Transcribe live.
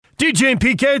DJ and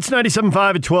PK, it's 97.5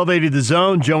 at 1280 The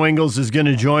Zone. Joe Ingles is going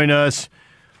to join us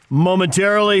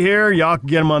momentarily here. Y'all can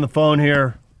get him on the phone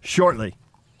here shortly.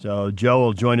 So Joe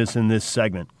will join us in this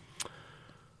segment.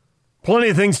 Plenty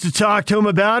of things to talk to him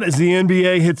about as the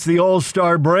NBA hits the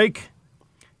All-Star break.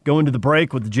 Going to the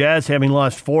break with the Jazz having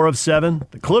lost 4 of 7,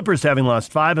 the Clippers having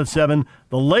lost 5 of 7,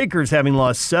 the Lakers having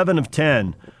lost 7 of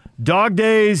 10. Dog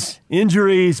days,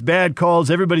 injuries, bad calls.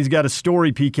 Everybody's got a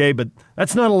story, PK, but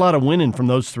that's not a lot of winning from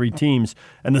those 3 teams.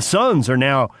 And the Suns are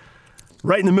now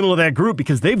right in the middle of that group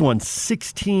because they've won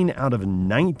 16 out of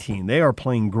 19. They are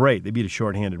playing great. They beat a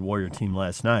shorthanded Warrior team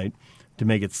last night to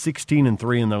make it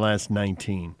 16-3 in their last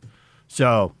 19.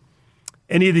 So,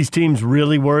 any of these teams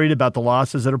really worried about the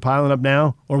losses that are piling up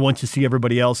now? Or once you see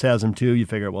everybody else has them too, you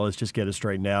figure, well, let's just get it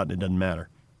straightened out and it doesn't matter?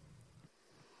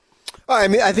 I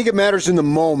mean, I think it matters in the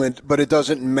moment, but it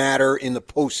doesn't matter in the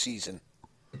postseason.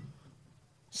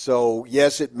 So,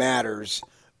 yes, it matters,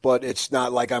 but it's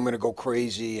not like I'm going to go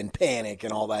crazy and panic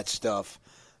and all that stuff.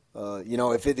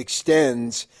 If it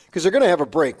extends, because they're going to have a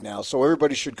break now, so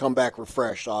everybody should come back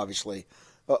refreshed, obviously.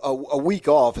 A week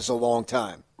off is a long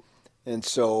time. And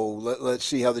so let's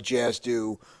see how the Jazz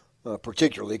do,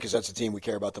 particularly, because that's the team we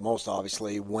care about the most,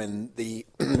 obviously, when the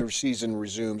season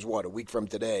resumes, a week from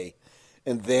today.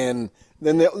 And then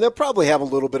they'll probably have a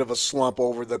little bit of a slump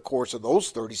over the course of those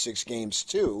 36 games,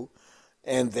 too.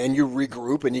 And then you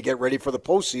regroup and you get ready for the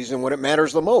postseason when it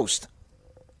matters the most.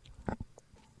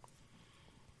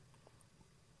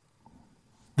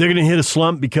 They're going to hit a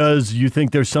slump because you think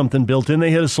there's something built in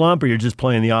they hit a slump, or you're just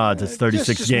playing the odds? It's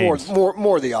 36 just games.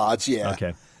 More the odds, yeah.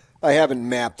 Okay. I haven't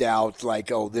mapped out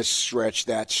like, this stretch,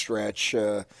 that stretch.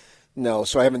 No,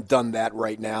 so I haven't done that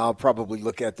right now. I'll probably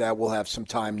look at that. We'll have some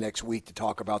time next week to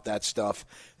talk about that stuff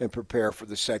and prepare for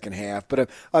the second half. But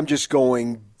I'm just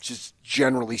going, just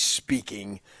generally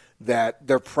speaking, that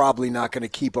they're probably not going to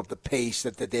keep up the pace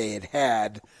that they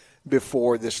had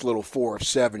before this little 4 of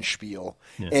 7 spiel.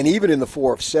 Yeah. And even in the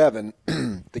 4 of 7,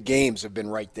 the games have been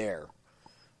right there.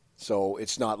 So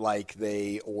it's not like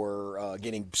they were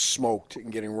getting smoked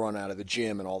and getting run out of the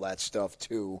gym and all that stuff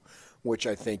too, which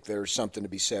I think there's something to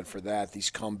be said for that,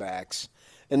 these comebacks.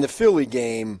 And the Philly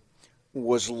game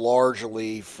was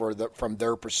largely, from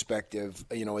their perspective,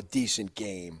 a decent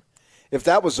game. If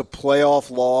that was a playoff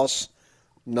loss,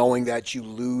 knowing that you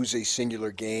lose a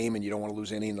singular game and you don't want to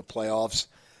lose any in the playoffs,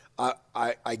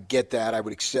 I get that. I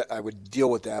would deal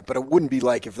with that. But it wouldn't be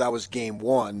like if that was game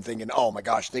 1, thinking, oh, my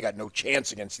gosh, they got no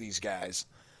chance against these guys.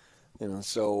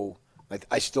 So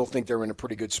I still think they're in a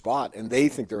pretty good spot, and they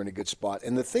think they're in a good spot.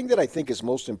 And the thing that I think is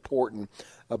most important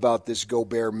about this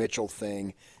Gobert-Mitchell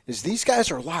thing is these guys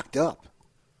are locked up.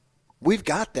 We've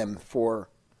got them for,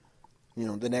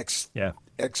 the next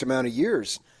X amount of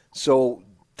years. So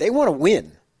they want to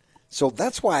win. So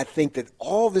that's why I think that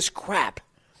all this crap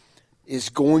is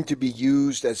going to be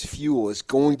used as fuel, is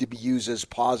going to be used as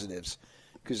positives,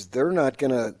 because they're not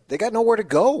going to – they got nowhere to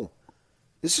go.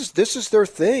 This is their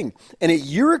thing. And a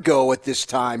year ago at this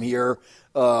time here,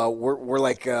 we're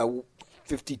like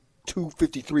 52,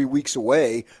 53 weeks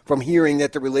away from hearing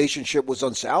that the relationship was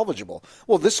unsalvageable.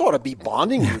 Well, this ought to be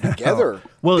bonding you together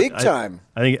big time.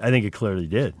 I think it clearly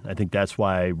did. I think that's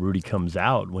why Rudy comes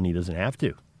out when he doesn't have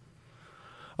to.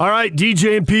 All right,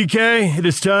 DJ and PK, it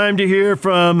is time to hear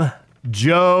from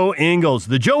Joe Ingles.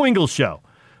 The Joe Ingles Show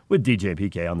with DJ and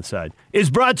PK on the side is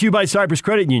brought to you by Cypress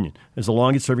Credit Union. As the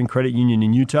longest-serving credit union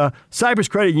in Utah, Cypress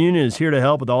Credit Union is here to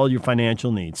help with all your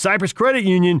financial needs. Cypress Credit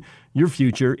Union, your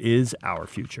future is our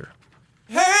future.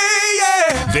 Hey,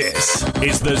 yeah! This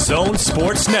is the Zone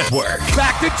Sports Network.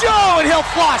 Back to Joe, and he'll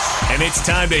flush. And it's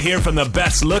time to hear from the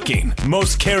best-looking,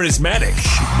 most charismatic,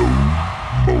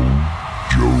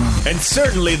 and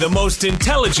certainly the most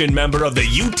intelligent member of the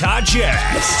Utah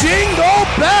Jazz. Jingle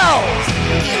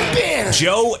bells!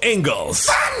 Joe Ingles.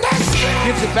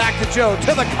 Gives it back to Joe. To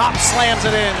the cup, slams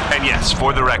it in. And yes,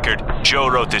 for the record, Joe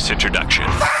wrote this introduction.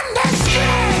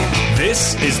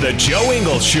 This is the Joe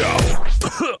Ingles Show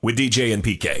with DJ and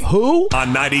PK. Who?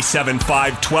 On 97.5,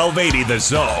 1280 The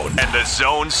Zone and the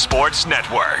Zone Sports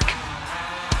Network.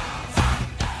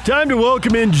 Time to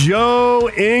welcome in Joe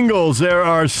Ingles. There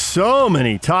are so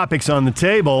many topics on the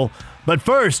table. But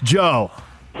first, Joe,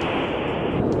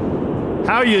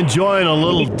 how are you enjoying a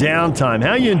little downtime?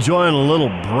 How are you enjoying a little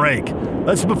break?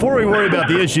 Before we worry about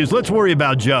the issues, let's worry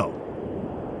about Joe.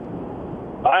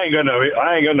 I ain't got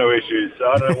no issues.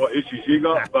 I don't know what issues you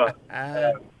got, but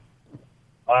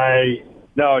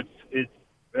it's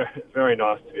very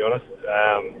nice, to be honest.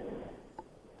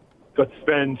 Got to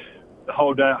spend the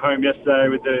whole day at home yesterday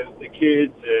with the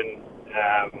kids, and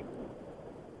I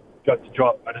just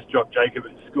dropped Jacob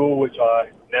at school, which I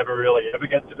never really ever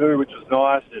get to do, which was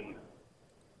nice. And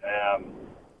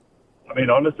I mean,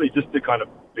 honestly, just to kind of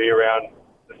be around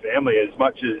the family as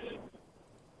much as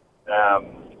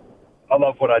I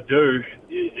love what I do.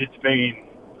 It's been,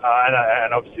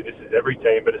 and obviously this is every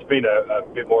team, but it's been a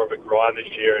bit more of a grind this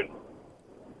year. And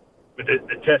with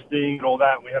the testing and all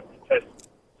that, we have to test.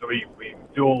 So we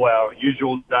do all our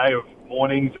usual day of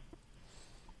mornings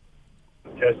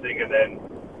testing, and then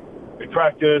we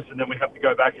practice, and then we have to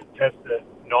go back and test at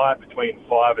night between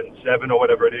 5 and 7 or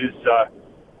whatever it is. So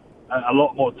a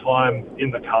lot more time in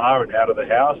the car and out of the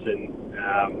house, and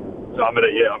so I'm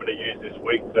gonna use this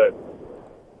week to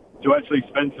actually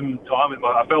spend some time with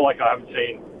I felt like I haven't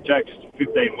seen Jack's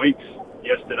 15 weeks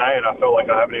yesterday, and I felt like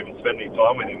I haven't even spent any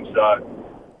time with him. So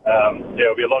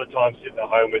it'll be a lot of time sitting at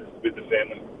home with the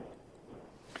family.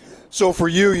 So for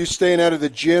you staying out of the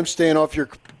gym, staying off your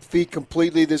feet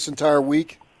completely this entire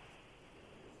week?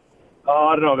 Oh,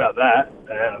 I don't know about that.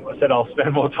 I said I'll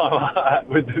spend more time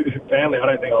with the family. I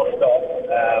don't think I'll stop.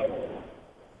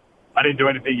 I didn't do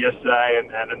anything yesterday,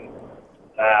 and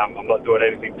I'm not doing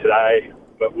anything today.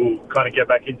 But we'll kind of get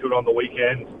back into it on the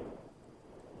weekend,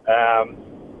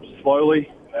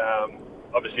 slowly.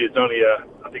 Obviously, it's only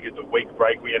I think it's a week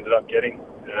break we ended up getting.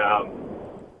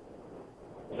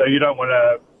 So you don't want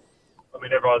to. I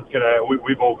mean, everyone's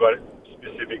we've all got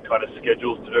specific kind of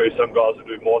schedules to do. Some guys will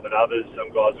do more than others.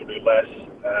 Some guys will do less.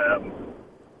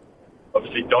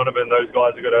 Obviously, Donovan, those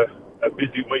guys have got a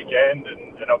busy weekend,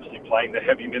 and obviously playing the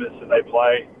heavy minutes that they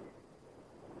play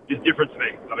is different to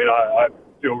me. I mean, I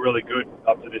feel really good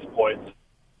up to this point.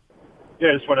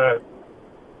 Yeah, just want to,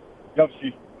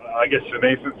 obviously, I guess for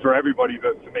me, for everybody,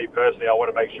 but for me personally, I want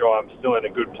to make sure I'm still in a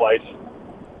good place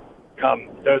come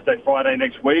Thursday, Friday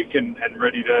next week and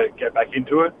ready to get back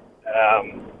into it,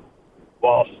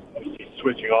 whilst obviously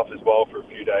switching off as well for a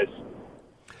few days.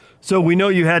 So we know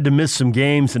you had to miss some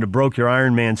games and it broke your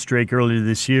Ironman streak earlier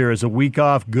this year. Is a week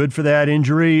off good for that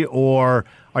injury, or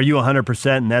are you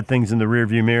 100% and that thing's in the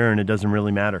rearview mirror and it doesn't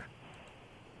really matter?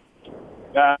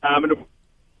 To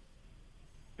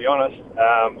be honest,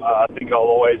 I think I'll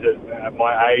always, at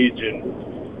my age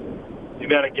and the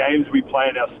amount of games we play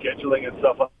in our scheduling and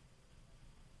stuff like that,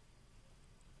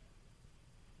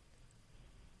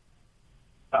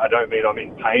 I don't mean I'm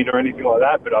in pain or anything like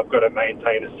that, but I've got to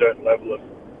maintain a certain level of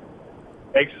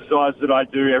exercise that I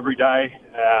do every day.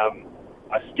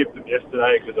 I skipped them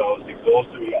yesterday because I was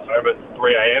exhausted. We got home at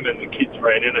 3 a.m. and the kids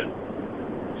ran in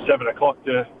at 7 o'clock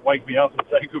to wake me up and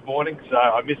say good morning. So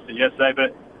I missed it yesterday,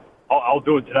 but I'll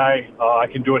do it today. I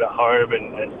can do it at home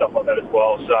and stuff like that as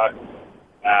well. So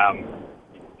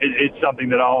it's something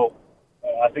that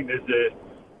I think there's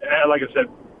like I said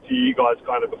to you guys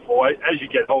kind of before, as you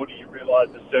get older, you realise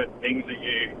there's certain things that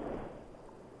you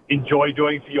enjoy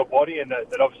doing for your body and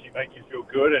that obviously make you feel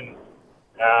good. And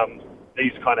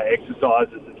these kind of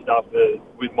exercises and stuff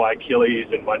with my Achilles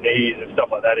and my knees and stuff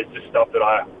like that is just stuff that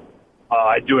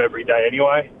I do every day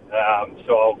anyway.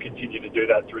 So I'll continue to do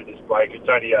that through this break. It's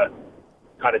only a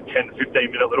kind of 10,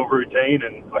 15-minute little routine,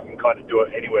 and I can kind of do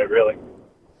it anywhere, really.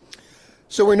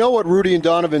 So we know what Rudy and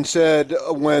Donovan said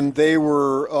when they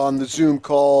were on the Zoom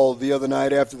call the other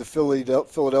night after the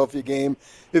Philadelphia game.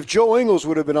 If Joe Ingles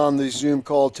would have been on the Zoom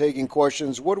call taking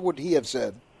questions, what would he have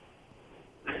said?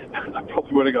 I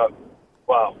probably would have gone,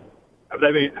 wow, have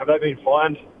they been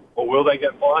fined, or will they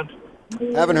get fined?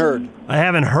 Haven't heard. I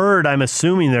haven't heard. I'm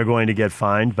assuming they're going to get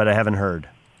fined, but I haven't heard.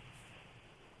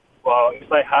 Well, if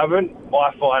they haven't,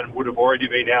 my fine would have already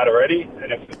been out already,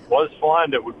 and if it was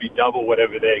fined, it would be double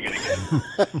whatever they're going to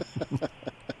get.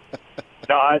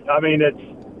 No, I mean,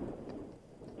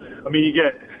 you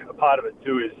get a part of it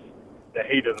too is the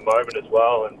heat of the moment as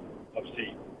well, and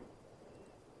obviously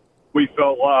we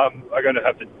felt I'm going to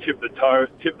have to tip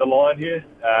the line here.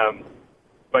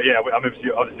 But yeah, obviously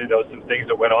there was some things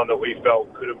that went on that we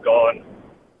felt could have gone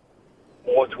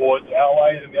more towards our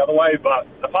way than the other way. But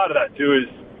a part of that too is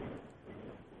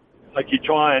like you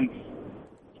try and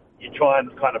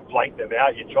kind of blank them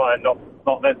out. You try and not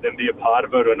let them be a part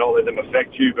of it or not let them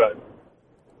affect you. But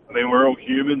I mean, we're all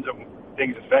humans and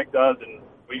things affect us, and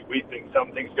we think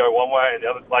some things go one way and the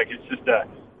other. Like it's just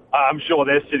I'm sure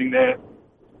they're sitting there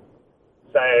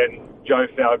saying Joe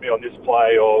fouled me on this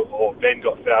play or Ben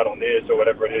got fouled on this or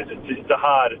whatever it is. It's a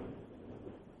hard.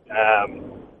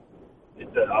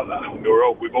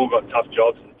 We've all got tough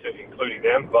jobs, including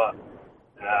them, but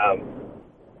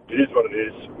it is what it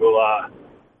is. We'll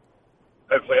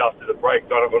hopefully after the break,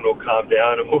 Donovan will calm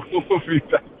down and we'll be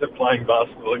back to playing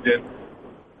basketball again.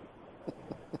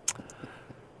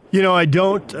 You know,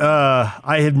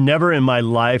 I have never in my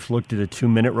life looked at a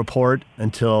 2-minute report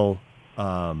until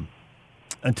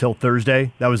until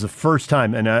Thursday. That was the first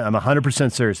time, and I'm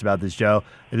 100% serious about this, Joe.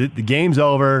 The game's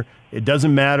over. It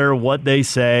doesn't matter what they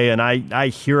say, and I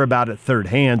hear about it third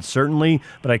hand, certainly,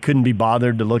 but I couldn't be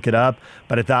bothered to look it up.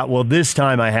 But I thought, well, this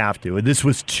time I have to. This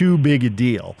was too big a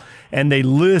deal. And they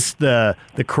list the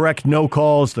correct no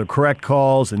calls, the correct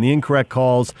calls, and the incorrect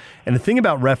calls. And the thing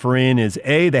about refereeing is,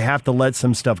 A, they have to let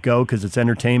some stuff go because it's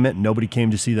entertainment and nobody came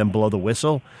to see them blow the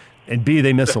whistle. And B,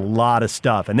 they miss a lot of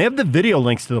stuff. And they have the video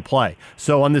links to the play.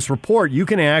 So on this report, you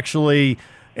can actually,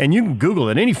 and you can Google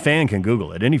it. Any fan can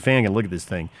Google it. Any fan can look at this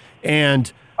thing.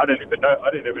 And I didn't even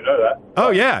know that. Oh,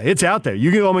 yeah, it's out there.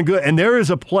 You can go and go. And there is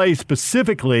a play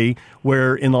specifically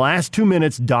where in the last 2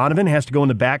 minutes, Donovan has to go in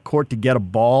the backcourt to get a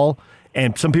ball.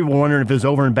 And some people were wondering if it was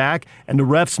over and back. And the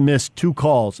refs missed 2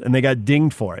 calls, and they got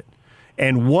dinged for it.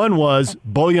 And one was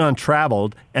Bullion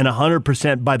traveled, and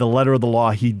 100% by the letter of the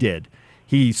law he did.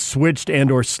 He switched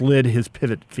and or slid his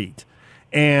pivot feet.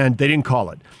 And they didn't call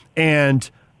it. And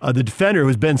the defender, who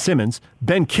was Ben Simmons,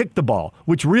 Ben kicked the ball,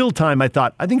 which real time I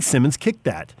thought, I think Simmons kicked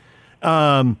that.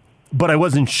 But I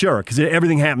wasn't sure because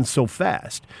everything happened so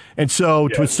fast. And so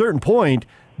to a certain point,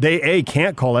 they, A,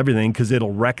 can't call everything because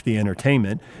it'll wreck the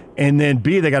entertainment. And then,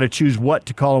 B, they got to choose what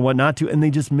to call and what not to, and they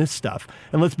just miss stuff.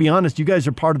 And let's be honest, you guys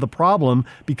are part of the problem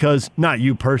because, not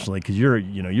you personally, because you're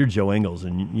Joe Ingles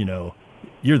and,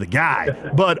 you're the guy.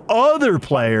 But other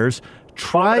players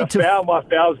try to... My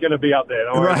foul's going to be up there.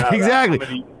 Don't worry about exactly.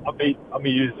 That. I'm a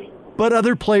user. But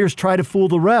other players try to fool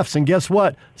the refs, and guess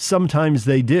what? Sometimes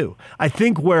they do. I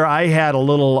think where I had a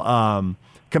little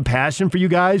compassion for you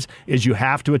guys is you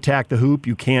have to attack the hoop.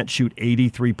 You can't shoot 80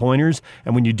 three-pointers.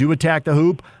 And when you do attack the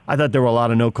hoop, I thought there were a lot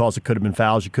of no calls. It could have been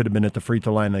fouls. You could have been at the free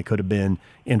throw line. They could have been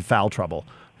in foul trouble.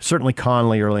 Certainly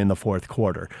Conley early in the fourth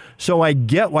quarter. So I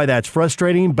get why that's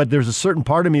frustrating, but there's a certain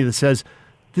part of me that says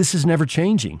this is never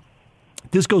changing.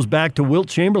 This goes back to Wilt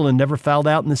Chamberlain never fouled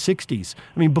out in the 60s.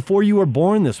 I mean, before you were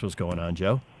born, this was going on,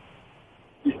 Joe.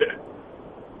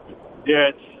 Yeah.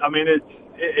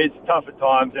 It's tough at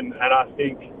times, and I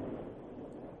think,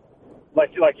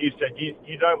 like you said,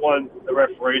 you don't want the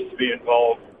referees to be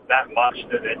involved that much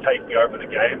that they're taking over the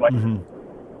game.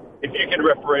 If you can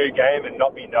referee a game and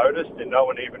not be noticed, and no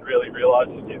one even really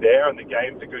realizes you're there, and the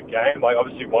game's a good game, like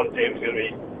obviously one team's going to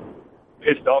be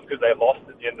pissed off because they lost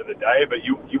at the end of the day, but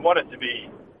you want it to be,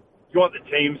 you want the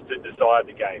teams to decide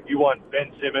the game. You want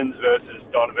Ben Simmons versus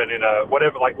Donovan in a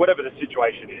whatever the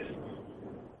situation is.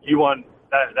 You want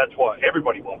that's what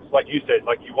everybody wants. Like you said,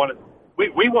 you want it.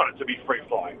 We want it to be free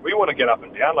flowing. We want to get up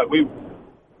and down.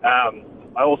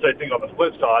 I also think on the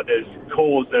flip side, there's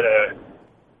calls that are.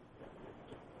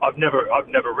 I've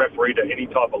never refereed at any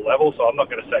type of level, so I'm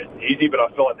not going to say it's easy, but I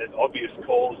feel like there's obvious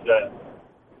calls that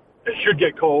should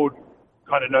get called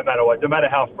kind of no matter what, no matter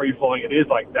how free-flowing it is,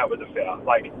 like that was a foul.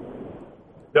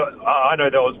 I know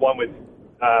there was one with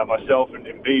myself and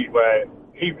Embiid where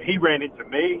he ran into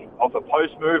me off a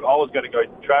post move. I was going to go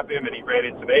trap him, and he ran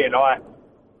into me, and I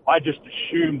just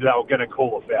assumed they were going to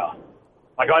call a foul.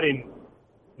 I didn't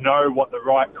know what the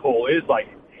right call is.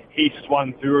 He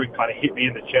swung through and kind of hit me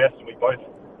in the chest, and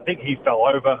I think he fell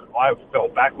over. I fell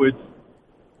backwards.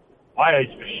 I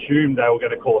assumed they were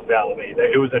going to call a foul on me.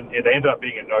 It ended up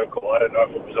being a no call. I don't know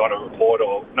if it was on a report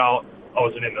or no. I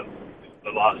wasn't in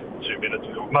the last 2 minutes.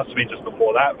 It must have been just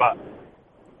before that. But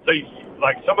so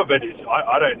some of it is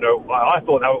I don't know. I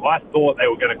thought they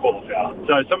were going to call a foul.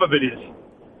 So some of it is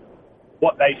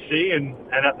what they see and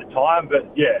at the time.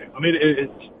 But yeah,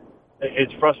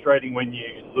 it's frustrating when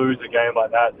you lose a game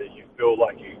like that you feel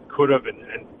like you could have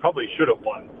and probably should have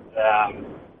won.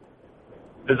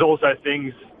 There's also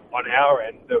things on our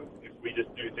end that if we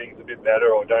just do things a bit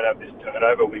better or don't have this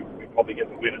turnover, we probably get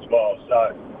the win as well.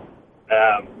 So,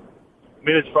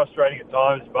 it's frustrating at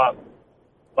times, but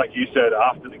like you said,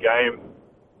 after the game,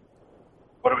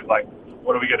 what are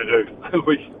we going to do?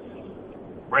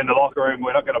 We're in the locker room.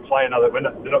 We're not going to play another.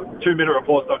 2-minute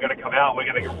report's not going to come out.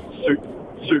 We're going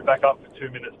to suit back up for 2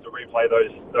 minutes to replay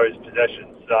those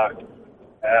possessions. So,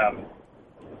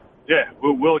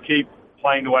 we'll keep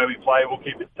playing the way we play. We'll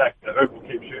keep attacking the hoop. We'll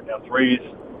keep shooting our threes.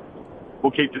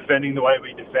 We'll keep defending the way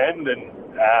we defend, and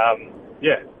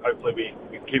hopefully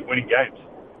we keep winning games.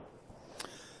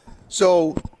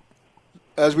 So,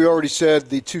 as we already said,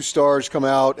 the 2 stars come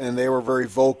out and they were very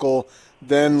vocal.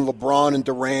 Then LeBron and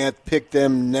Durant picked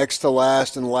them next to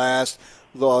last and last.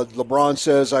 LeBron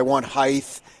says, I want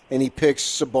height, and he picks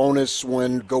Sabonis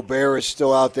when Gobert is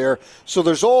still out there. So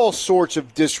there's all sorts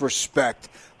of disrespect,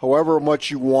 however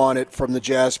much you want it from the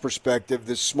Jazz perspective,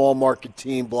 this small market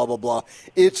team, blah, blah, blah.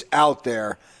 It's out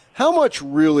there. How much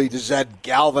really does that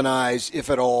galvanize, if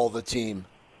at all, the team?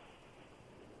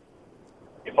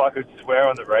 if I could swear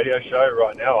on the radio show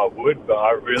right now, I would, but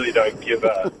I really don't give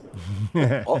a.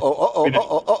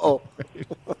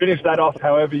 Finish that off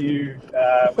however you,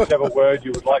 whichever word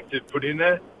you would like to put in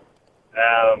there.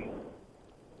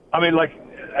 I mean, like,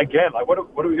 again, like, what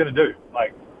are we going to do?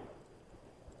 Like,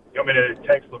 you want me to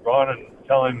text LeBron and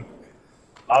tell him,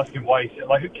 ask him why he said,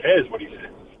 like, who cares what he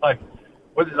says? Like,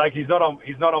 he's not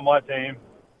on my team.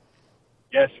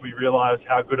 Yes, we realize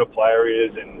how good a player he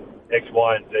is and X,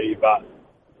 Y, and Z, but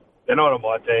they're not on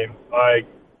my team. I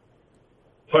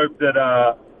hope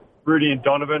that Rudy and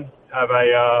Donovan have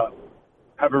a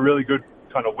really good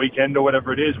kind of weekend or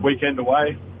whatever it is, weekend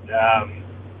away.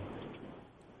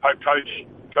 Hope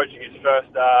coaching his first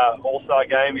All-Star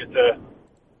game gets a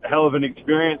hell of an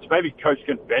experience. Maybe Coach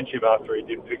can bench him after he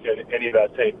didn't pick any of our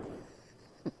team.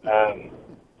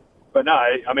 But no,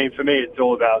 I mean, for me, it's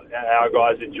all about our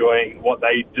guys enjoying what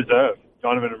they deserve.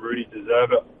 Donovan and Rudy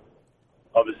deserve it.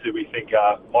 Obviously, we think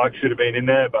Mike should have been in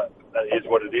there, but that is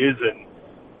what it is.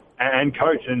 And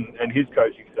Coach and his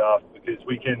coaching staff, because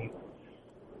we can,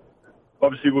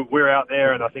 obviously, we're out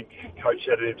there, and I think Coach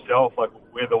said it himself, like,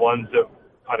 we're the ones that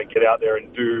kind of get out there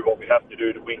and do what we have to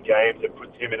do to win games and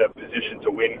puts him in a position to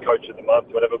win Coach of the Month,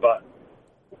 whatever. But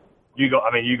you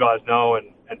guys know,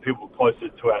 and people closer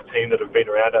to our team that have been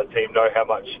around our team know how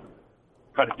much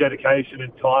kind of dedication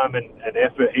and time and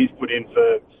effort he's put in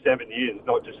for 7 years,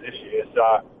 not just this year.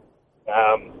 So,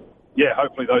 yeah,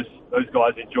 hopefully those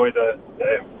guys enjoy the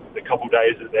couple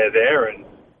days that they're there, and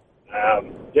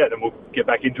then we'll get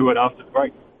back into it after the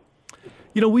break.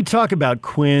 You know, we talk about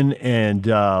Quinn and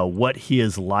what he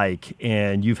is like,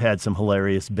 and you've had some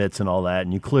hilarious bits and all that,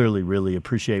 and you clearly really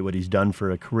appreciate what he's done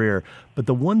for a career. But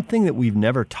the one thing that we've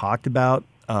never talked about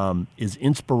is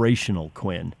inspirational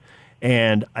Quinn.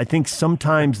 And I think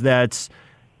sometimes that's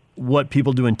what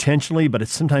people do intentionally, but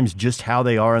it's sometimes just how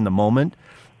they are in the moment.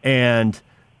 And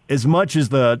as much as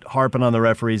the harping on the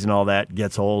referees and all that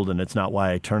gets old, and it's not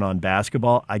why I turn on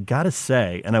basketball, I got to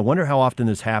say, and I wonder how often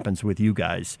this happens with you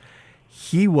guys,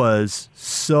 he was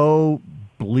so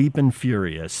bleeping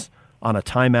furious on a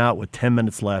timeout with 10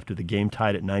 minutes left with the game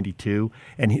tied at 92.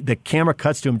 And the camera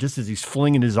cuts to him just as he's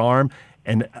flinging his arm.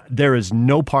 And there is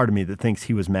no part of me that thinks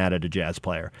he was mad at a Jazz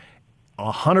player.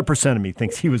 100% of me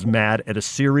thinks he was mad at a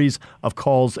series of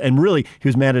calls. And really, he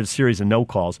was mad at a series of no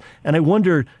calls. And I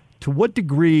wonder, to what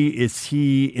degree is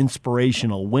he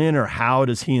inspirational? When or how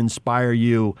does he inspire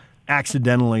you,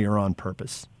 accidentally or on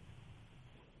purpose?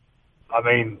 I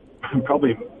mean,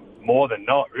 probably more than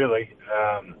not, really.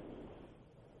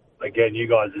 Again, you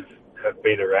guys have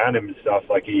been around him and stuff.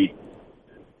 Like, he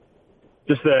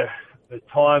just the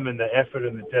time and the effort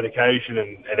and the dedication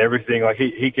and everything. Like,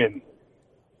 he can.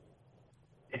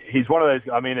 He's one of those.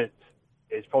 I mean,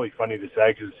 it's probably funny to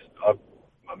say because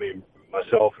I mean,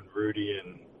 myself and Rudy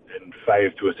and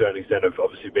Fave to a certain extent have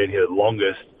obviously been here the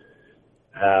longest.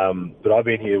 But I've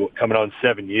been here coming on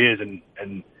 7 years,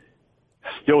 and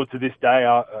still to this day,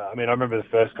 I mean, I remember the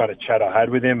first kind of chat I had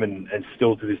with him, and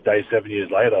still to this day, 7 years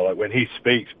later, like, when he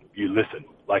speaks, you listen.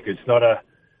 Like, it's not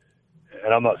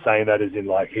and I'm not saying that as in,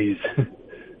 like, he's,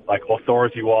 like,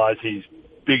 authority-wise, he's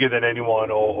bigger than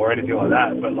anyone or anything like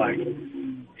that, but, like,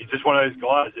 he's just one of those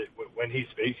guys that when he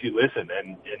speaks, you listen,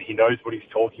 and he knows what he's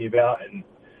talking about. And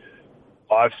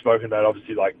I've spoken about,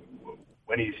 obviously, like,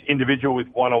 when he's individual with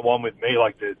one-on-one with me,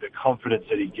 like, the confidence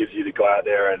that he gives you to go out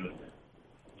there. And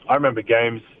I remember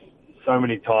games so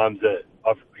many times that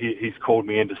he's called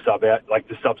me in to sub out, like,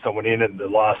 to sub someone in the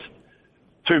last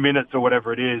 2 minutes or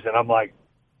whatever it is, and I'm like,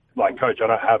 Coach, I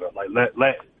don't have it. Like,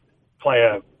 let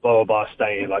player blah blah blah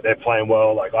stay in. Like, they're playing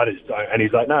well. Like, I just don't. And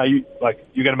he's like, no, you're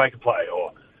going to make a play,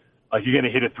 or like, you're going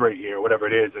to hit a three here, or whatever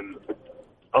it is. And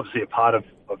obviously, a part of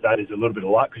that is a little bit of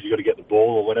luck because you got to get the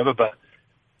ball or whatever. But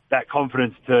that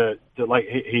confidence to like,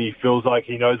 he feels like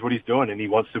he knows what he's doing, and he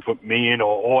wants to put me in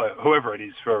or whoever it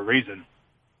is for a reason.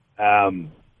 And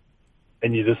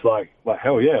you're just like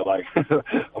hell yeah, like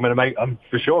I'm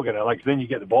for sure gonna, like, then you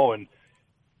get the ball and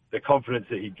the confidence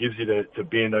that he gives you to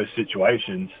be in those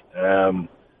situations.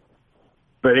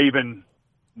 But even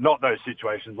not those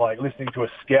situations, like listening to a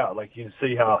scout, like, you can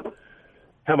see how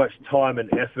much time and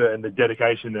effort and the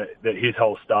dedication that his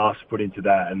whole staff's put into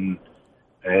that,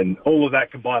 and all of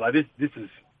that combined. Like, this is,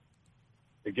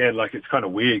 again, like, it's kind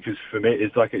of weird because for me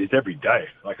it's like it's every day.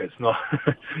 Like, it's not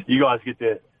you guys get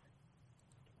the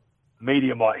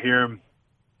media might hear him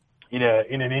in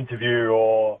an interview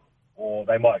or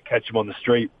they might catch him on the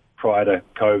street prior to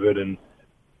COVID,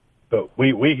 but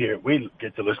we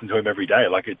get to listen to him every day.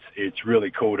 Like, it's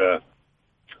really cool to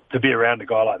be around a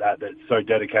guy like that that's so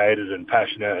dedicated and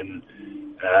passionate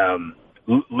and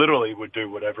literally would do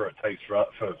whatever it takes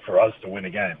for us to win a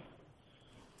game.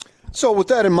 So with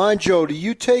that in mind, Joe, do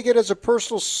you take it as a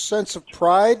personal sense of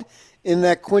pride in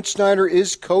that Quinn Snyder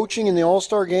is coaching in the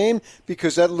All-Star game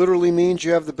because that literally means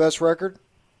you have the best record?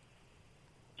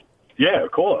 Yeah,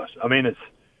 of course. I mean,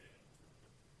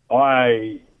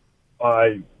 I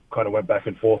kind of went back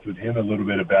and forth with him a little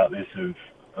bit about this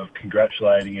of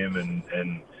congratulating him,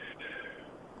 and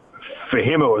for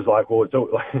him it was like, well, it's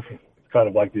kind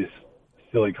of like this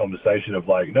silly conversation of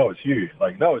like, no, it's you.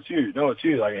 Like, no, it's you. No, it's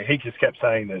you. Like, he just kept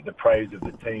saying the praise of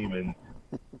the team and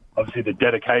obviously the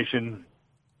dedication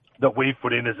that we've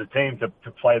put in as a team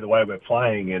to play the way we're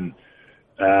playing and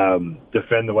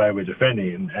defend the way we're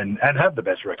defending and have the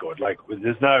best record. Like,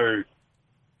 there's no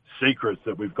secrets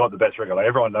that we've got the best record. Like,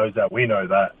 everyone knows that. We know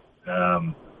that.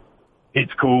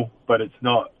 It's cool, but it's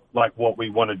not like what we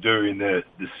want to do in the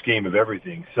scheme of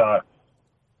everything. So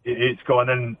it's cool. And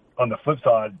then on the flip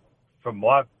side, from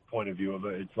my point of view of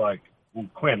it, it's like, well,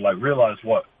 Quinn, like, realize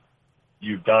what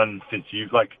you've done since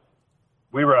you've, like,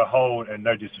 we were a whole, and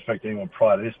no disrespect to anyone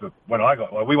prior to this, but when I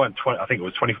got, like, we won 20, I think it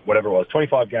was 20, whatever it was,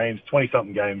 25 games,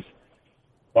 20-something games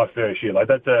my first year. Like,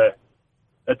 that's a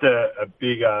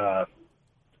big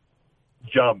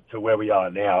jump to where we are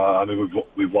now. I mean,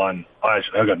 we've won,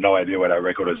 I've got no idea what our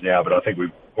record is now, but I think we've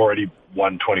already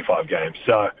won 25 games.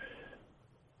 So,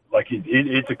 like,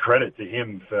 it's a credit to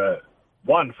him for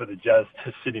the Jazz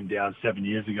to sit him down 7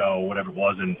 years ago or whatever it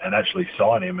was and actually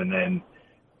sign him, and then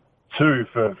two,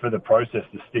 for the process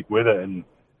to stick with it. And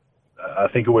I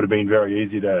think it would have been very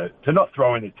easy to not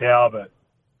throw in the towel, but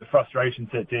the frustration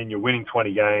sets in. You're winning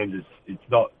 20 games. It's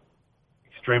not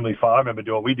extremely far. I remember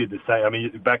we did the same. I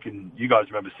mean, back in, you guys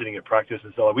remember sitting at practice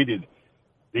and so on. We did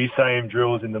these same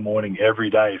drills in the morning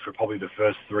every day for probably the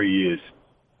first 3 years.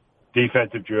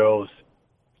 Defensive drills.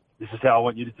 This is how I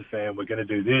want you to defend. We're going to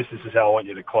do this. This is how I want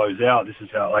you to close out. This is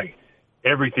how, like,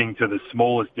 everything to the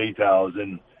smallest details.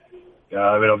 And,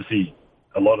 I mean, obviously,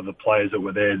 a lot of the players that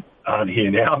were there aren't here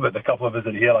now, but a couple of us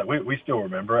that are here, like, we still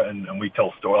remember it, and we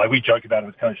tell stories. Like, we joke about it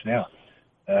with Coach now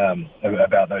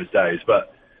about those days.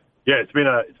 But, yeah, it's been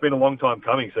a long time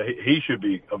coming, so he should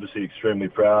be obviously extremely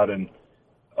proud, and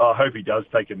I hope he does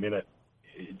take a minute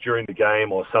during the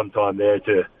game or sometime there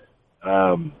to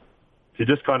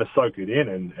just kind of soak it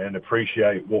in and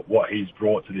appreciate what he's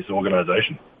brought to this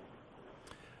organization.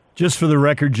 Just for the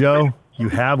record, Joe, you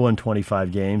have won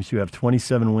 25 games. You have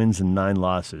 27 wins and 9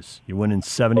 losses. You're winning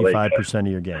 75% of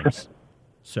your games.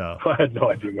 So I had no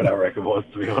idea what our record was,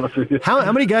 to be honest with you.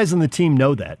 How many guys on the team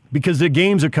know that? Because the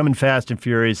games are coming fast and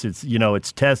furious. It's,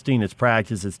 it's testing, it's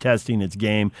practice, it's testing, it's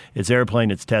game, it's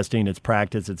airplane, it's testing, it's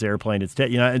practice, it's airplane, it's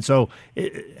and so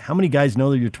how many guys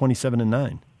know that you're 27 and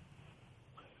 9?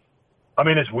 I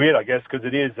mean, it's weird, I guess, because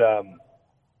it is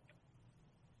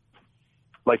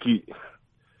like I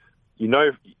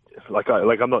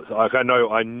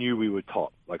knew we were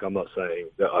top. Like, I'm not saying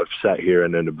that I've sat here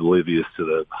and then oblivious to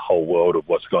the whole world of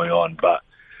what's going on, but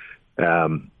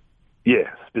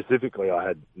specifically, I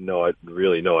had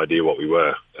really no idea what we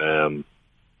were.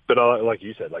 But like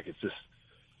you said, like, it's just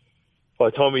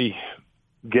by the time we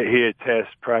get here, test,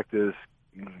 practice,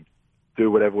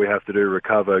 do whatever we have to do,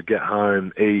 recover, get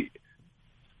home, eat.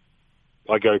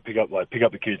 I go pick up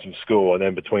the kids from school, and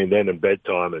then between then and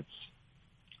bedtime, it's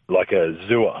like a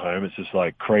zoo at home. It's just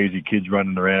like crazy kids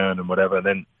running around and whatever. And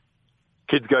then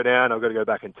kids go down, I've got to go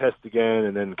back and test again,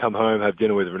 and then come home, have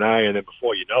dinner with Renee, and then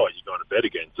before you know it, you're going to bed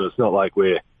again. So it's not like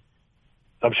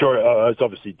I'm sure it's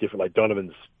obviously different. Like,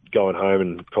 Donovan's going home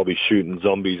and probably shooting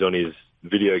zombies on his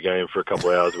video game for a couple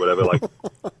of hours or whatever. Like,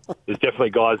 there's definitely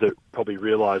guys that probably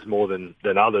realize more than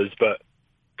others, but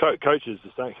coaches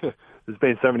the same. There's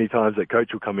been so many times that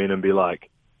coach will come in and be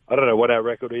like, I don't know what our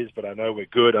record is, but I know we're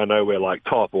good. I know we're like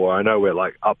top, or I know we're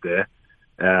like up there,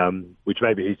 which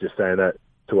maybe he's just saying that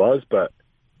to us. But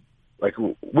like,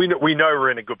 we know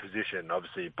we're in a good position,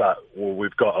 obviously, but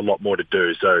we've got a lot more to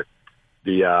do. So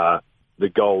the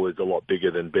goal is a lot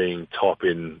bigger than being top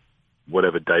in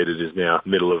whatever date it is now,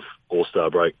 middle of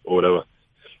All-Star break or whatever.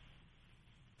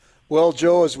 Well,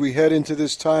 Joe, as we head into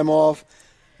this time off,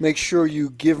 make sure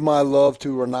you give my love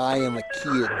to Renee and the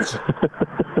kids.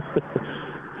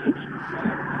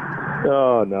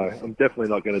 Oh, no, I'm definitely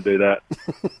not going to do that.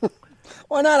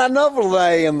 Why not another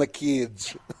Renee and the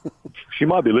kids? She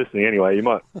might be listening anyway. You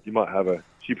might have her.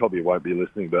 She probably won't be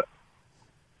listening, but.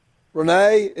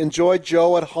 Renee, enjoy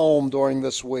Joe at home during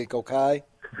this week, okay?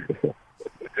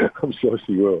 I'm sure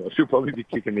she will. She'll probably be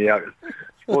kicking me out.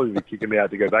 She'll probably be kicking me out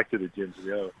to go back to the gym, to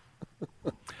be honest.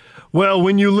 Well,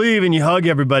 when you leave and you hug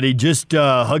everybody, just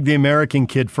hug the American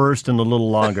kid first and a little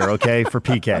longer, okay, for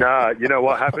PK. Nah, you know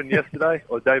what happened yesterday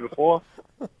or the day before?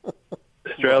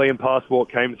 Australian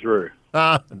passport came through.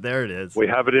 There it is. We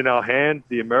have it in our hand.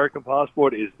 The American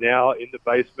passport is now in the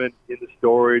basement, in the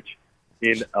storage,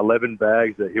 in 11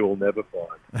 bags that he will never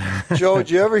find. Joe,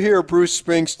 did you ever hear Bruce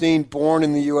Springsteen, Born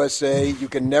in the USA? You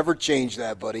can never change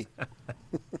that, buddy.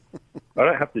 I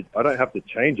don't have to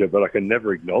change it, but I can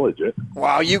never acknowledge it.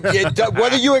 Wow,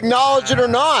 whether you acknowledge it or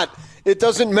not, it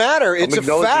doesn't matter. It's a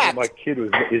fact. That my kid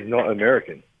is not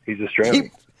American. He's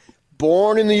Australian.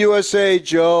 Born in the USA,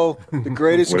 Joe, the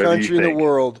greatest country in the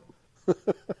world.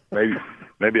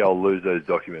 Maybe I'll lose those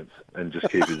documents and just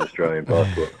keep his Australian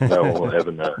passport. No one will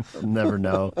ever know. Never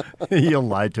know. You'll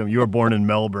lie to him. You were born in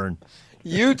Melbourne.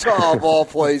 Utah, of all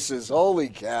places. Holy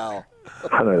cow.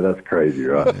 I know, that's crazy,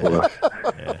 right? Oh,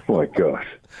 my gosh.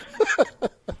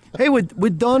 Hey,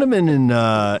 with Donovan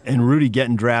and Rudy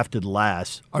getting drafted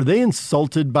last, are they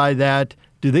insulted by that?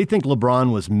 Do they think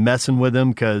LeBron was messing with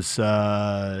him because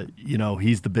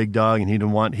he's the big dog and he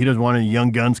doesn't want any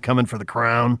young guns coming for the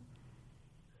crown?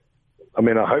 I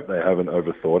mean, I hope they haven't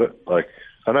overthought it. Like,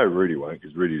 I know Rudy won't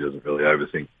because Rudy doesn't really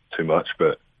overthink too much.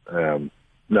 But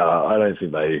no, I don't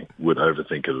think they would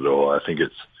overthink it at all. I think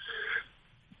it's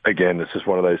just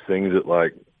one of those things that,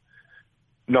 like,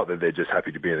 not that they're just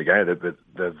happy to be in the game, but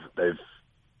they've.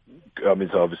 I mean,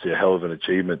 it's obviously a hell of an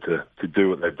achievement to do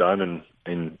what they've done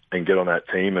and get on that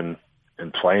team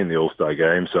and play in the All-Star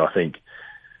game. So I think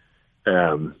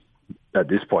at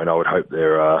this point, I would hope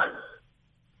they're.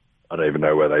 I don't even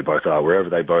know where they both are. Wherever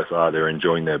they both are, they're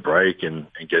enjoying their break and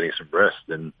getting some rest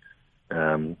and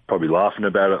probably laughing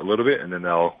about it a little bit, and then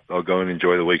they'll go and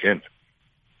enjoy the weekend.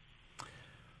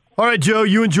 All right, Joe,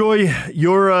 you enjoy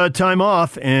your time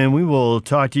off, and we will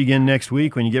talk to you again next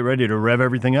week when you get ready to rev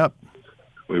everything up.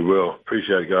 We will.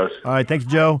 Appreciate it, guys. All right, thanks,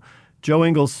 Joe. Joe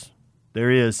Ingles, there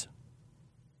he is.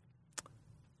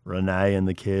 Renee and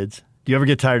the kids. Do you ever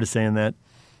get tired of saying that?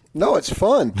 No, it's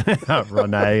fun.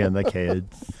 Renee and the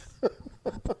kids.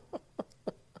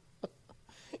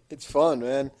 It's fun,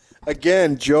 man.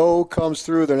 Again, Joe comes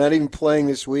through. They're not even playing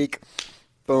this week.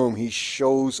 Boom, he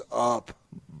shows up.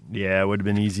 Yeah, it would have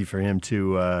been easy for him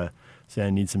to say I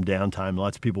need some downtime.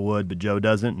 Lots of people would, but Joe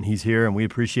doesn't, and he's here, and we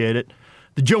appreciate it.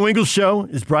 The Joe Ingles Show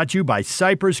is brought to you by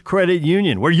Cypress Credit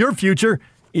Union, where your future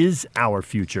is our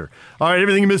future. All right,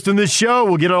 everything you missed in this show,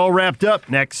 we'll get it all wrapped up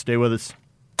next. Stay with us.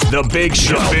 The Big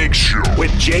Show.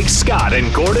 With Jake Scott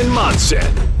and Gordon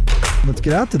Monson. Let's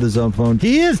get out to the zone phone.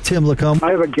 He is Tim Lacombe.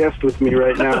 I have a guest with me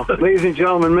right now. Ladies and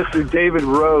gentlemen, Mr. David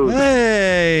Rose.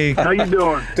 Hey. How you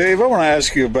doing? Dave, I want to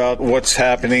ask you about what's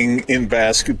happening in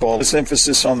basketball. This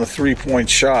emphasis on the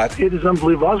three-point shot. It is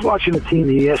unbelievable. I was watching a team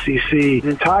in the SEC. The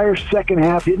entire second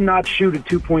half did not shoot a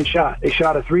two-point shot. They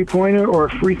shot a three-pointer or a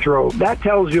free throw. That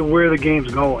tells you where the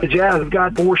game's going. The Jazz have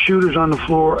got 4 shooters on the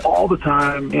floor all the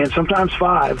time, and sometimes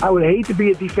 5. I would hate to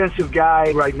be a defensive guy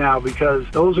right now because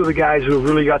those are the guys who have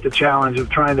really got the challenge of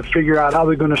trying to figure out how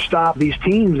they're going to stop these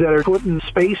teams that are putting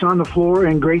space on the floor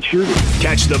and great shooting.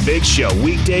 Catch the Big Show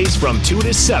weekdays from 2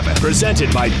 to 7.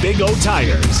 Presented by Big O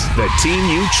Tires, the team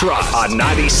you trust. On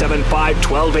 97.5,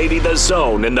 1280 The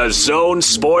Zone and the Zone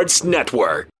Sports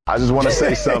Network. I just want to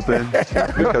say something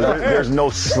because there's no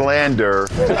slander.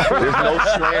 There's no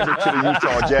slander to the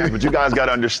Utah Jazz, but you guys got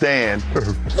to understand.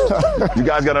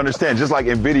 Just like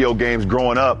in video games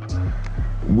growing up,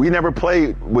 we never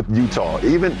played with Utah.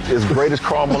 Even as great as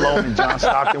Karl Malone and John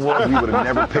Stockton was, we would have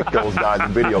never picked those guys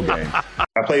in video games.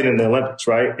 I played in the Olympics,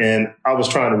 right? And I was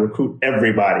trying to recruit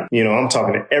everybody. I'm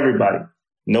talking to everybody.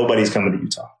 Nobody's coming to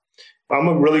Utah. I'm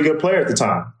a really good player at the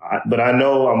time, but I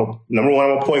know number one,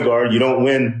 I'm a point guard. You don't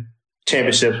win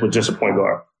championships with just a point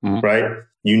guard, right?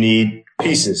 You need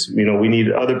pieces. We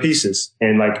need other pieces.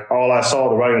 And like all I saw,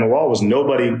 the writing on the wall was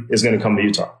nobody is going to come to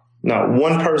Utah. Not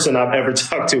one person I've ever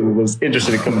talked to was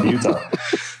interested in coming to Utah.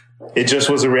 It just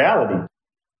was a reality.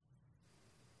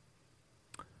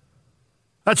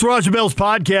 That's Roger Bell's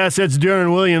podcast. That's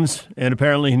Darren Williams. And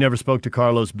apparently he never spoke to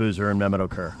Carlos Boozer and Mehmet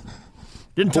Okur.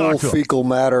 Didn't talk to him. Fecal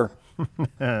matter.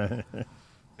 I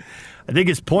think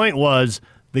his point was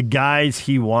the guys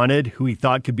he wanted, who he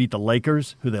thought could beat the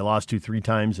Lakers, who they lost to 3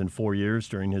 times in 4 years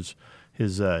during his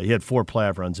he had 4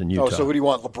 playoff runs in Utah. Oh, so who do you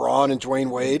want, LeBron and Dwayne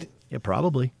Wade? Yeah,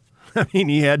 probably. I mean,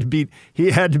 he had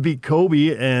to beat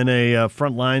Kobe and a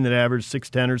front line that averaged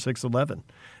 6'10" or 6'11",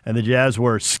 and the Jazz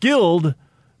were skilled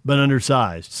but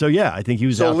undersized. So yeah, I think he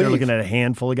was out there looking at a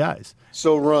handful of guys.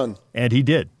 So run, and he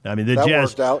did. I mean, that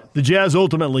worked out. The Jazz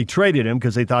ultimately traded him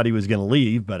because they thought he was going to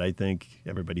leave, but I think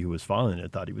everybody who was following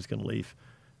it thought he was going to leave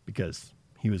because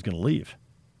he was going to leave.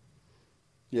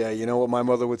 Yeah, you know what my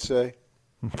mother would say?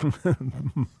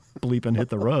 Bleep and hit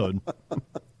the road.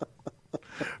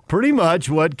 Pretty much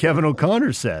what Kevin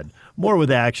O'Connor said. More with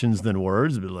actions than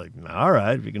words. But like, all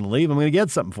right, if you're going to leave, I'm going to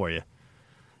get something for you.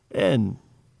 And,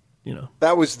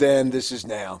 That was then, this is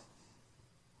now.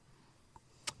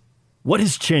 What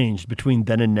has changed between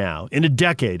then and now in a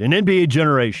decade, an NBA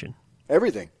generation?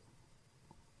 Everything.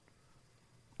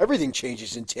 Everything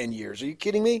changes in 10 years. Are you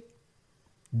kidding me?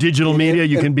 Digital media,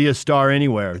 you can be a star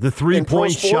anywhere. The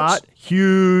three-point shot,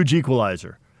 huge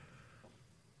equalizer.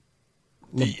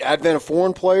 The advent of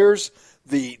foreign players,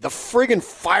 the friggin'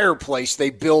 fireplace they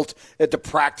built at the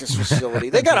practice facility.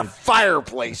 They got a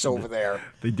fireplace over there.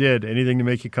 They did. Anything to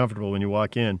make you comfortable when you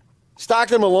walk in.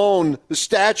 Stockton Malone, the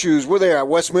statues, where they at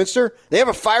Westminster? They have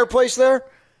a fireplace there?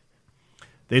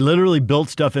 They literally built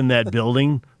stuff in that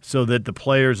building so that the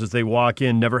players, as they walk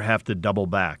in, never have to double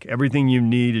back. Everything you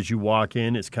need as you walk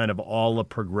in is kind of all a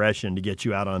progression to get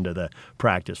you out onto the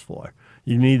practice floor.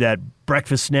 You need that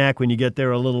breakfast snack when you get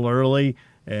there a little early,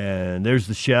 and there's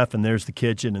the chef, and there's the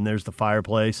kitchen, and there's the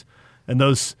fireplace. And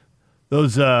those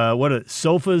what are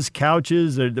sofas,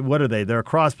 couches, what are they? They're a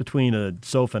cross between a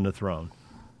sofa and a throne.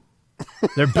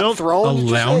 They're built a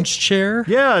lounge chair.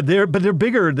 Yeah, they're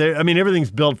bigger.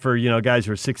 Everything's built for guys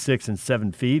who are 6'6" and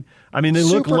 7 feet. I mean, they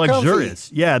look Super luxurious.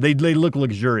 comfy. Yeah, they look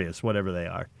luxurious, whatever they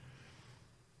are.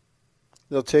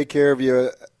 They'll take care of you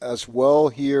as well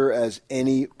here as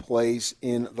any place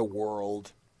in the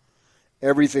world.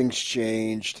 Everything's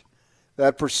changed.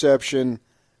 That perception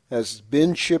has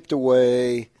been chipped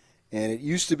away, and it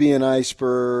used to be an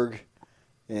iceberg,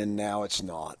 and now it's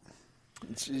not.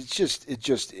 It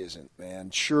just isn't, man.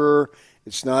 Sure,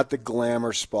 it's not the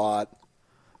glamour spot,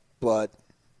 but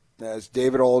as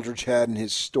David Aldridge had in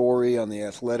his story on The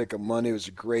Athletic on Monday, it was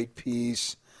a great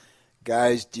piece.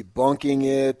 Guys debunking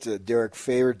it. Derek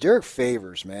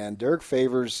Favors, man. Derek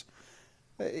Favors,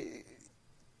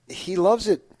 he loves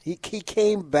it. He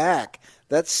came back.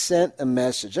 That sent a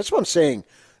message. That's what I'm saying.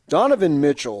 Donovan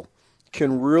Mitchell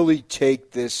can really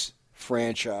take this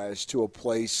franchise to a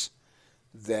place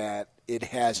that it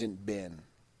hasn't been.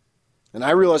 And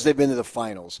I realize they've been to the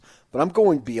finals, but I'm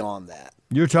going beyond that.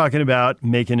 You're talking about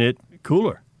making it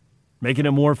cooler, making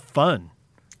it more fun,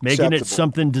 making it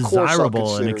something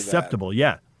desirable and acceptable. That.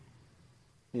 Yeah.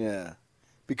 Yeah.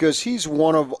 Because he's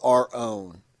one of our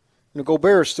own.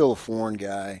 Gobert is still a foreign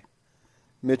guy.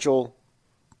 Mitchell,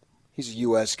 he's a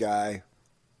U.S. guy,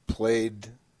 played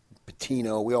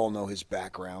Patino. We all know his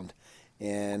background.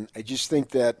 And I just think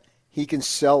that he can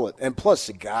sell it. And plus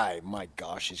the guy, my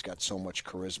gosh, he's got so much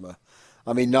charisma.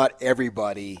 I mean, not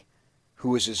everybody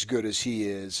who is as good as he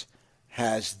is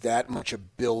has that much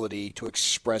ability to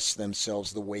express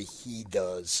themselves the way he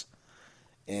does.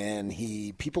 And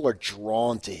people are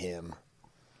drawn to him.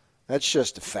 That's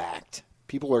just a fact.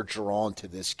 People are drawn to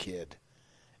this kid.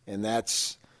 And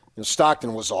that's,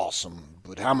 Stockton was awesome,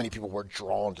 but how many people were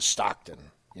drawn to Stockton?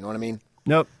 You know what I mean?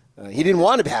 Nope. He didn't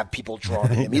want to have people drawn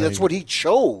to him. That's what he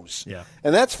chose. Yeah.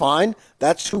 And that's fine.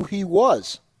 That's who he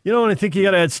was. And I think you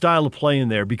got to add style of play in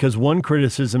there, because one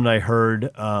criticism I heard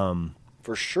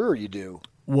for sure you do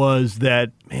was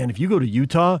that, man, if you go to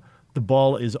Utah, the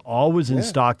ball is always in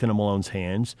Stockton and Malone's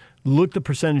hands. Look the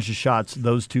percentage of shots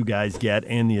those two guys get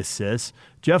and the assists.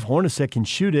 Jeff Hornacek can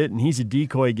shoot it, and he's a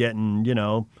decoy getting,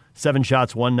 7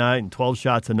 shots one night and 12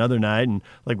 shots another night. And,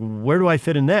 where do I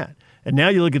fit in that? And now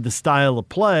you look at the style of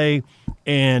play,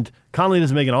 and Conley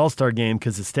doesn't make an all-star game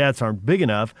because the stats aren't big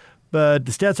enough. But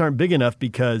the stats aren't big enough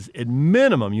because, at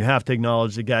minimum, you have to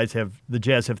acknowledge the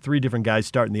Jazz have 3 different guys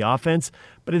starting the offense.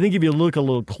 But I think if you look a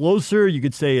little closer, you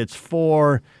could say it's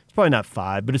 4. It's probably not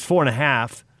 5, but it's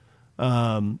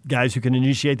 4.5 guys who can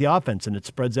initiate the offense, and it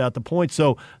spreads out the points.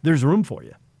 So there's room for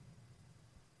you.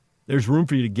 There's room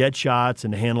for you to get shots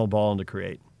and to handle the ball and to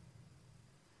create.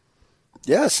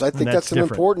 Yes, I think that's an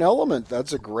different. important element.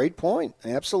 That's a great point.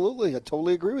 Absolutely. I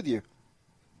totally agree with you.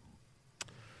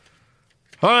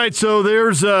 All right, so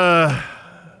there's the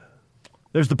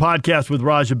podcast with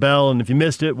Raja Bell, and if you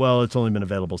missed it, well, it's only been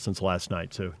available since last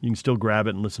night, so you can still grab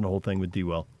it and listen to the whole thing with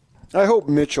D-Well. I hope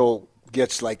Mitchell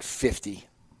gets 50.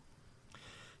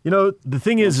 The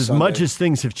thing is, as Sunday. much as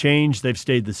things have changed, they've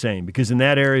stayed the same, because in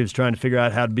that area, he was trying to figure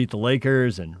out how to beat the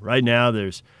Lakers, and right now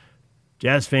there's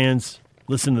Jazz fans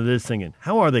listen to this thinking,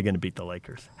 how are they going to beat the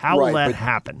Lakers? How will that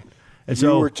happen? And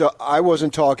so I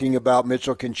wasn't talking about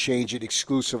Mitchell can change it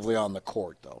exclusively on the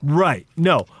court, though. Right.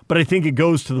 No, but I think it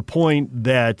goes to the point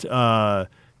that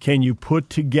can you put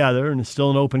together, and it's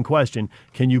still an open question,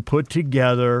 can you put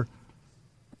together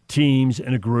teams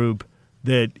in a group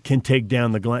that can take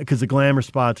down because the glamour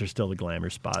spots are still the glamour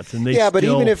spots. And but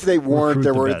even if they weren't,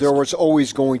 there the was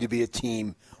always going to be a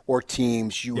team or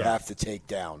teams you have to take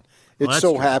down. It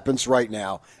Well, happens right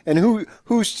now. And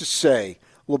who's to say?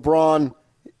 LeBron,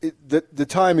 the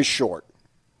time is short.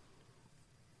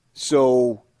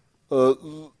 So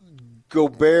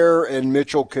Gobert and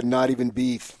Mitchell could not even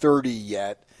be 30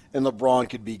 yet, and LeBron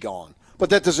could be gone.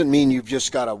 But that doesn't mean you've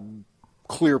just got a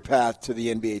clear path to the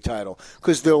NBA title,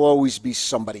 because there'll always be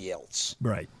somebody else.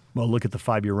 Right. Well, look at the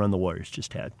 5-year run the Warriors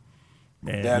just had.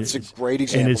 And that's a great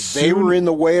example. They were in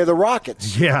the way of the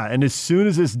Rockets. Yeah, and as soon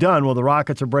as it's done, well, the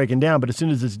Rockets are breaking down, but as soon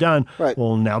as it's done, right.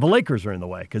 Well, now the Lakers are in the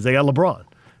way because they got LeBron.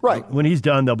 Right. When he's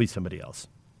done, there'll be somebody else.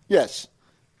 Yes.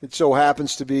 It so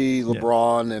happens to be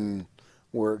LeBron, and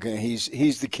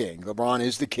he's the king. LeBron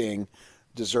is the king,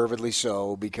 deservedly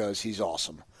so, because he's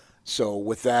awesome. So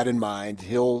with that in mind,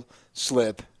 he'll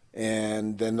slip,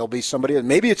 and then there'll be somebody else.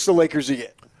 Maybe it's the Lakers again.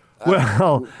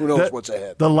 Well, who knows what's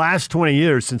ahead? The last 20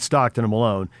 years since Stockton and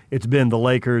Malone, it's been the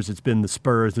Lakers, it's been the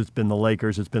Spurs, it's been the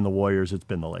Lakers, it's been the Warriors, it's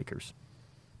been the Lakers.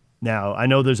 Now, I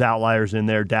know there's outliers in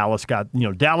there. Dallas got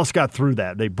through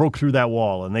that. They broke through that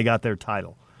wall, and they got their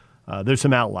title. There's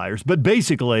some outliers. But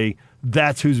basically,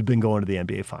 that's who's been going to the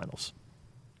NBA Finals.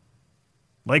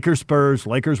 Lakers, Spurs,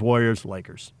 Lakers, Warriors,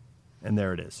 Lakers. And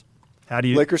there it is. How do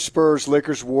you... Lakers, Spurs,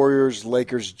 Lakers, Warriors,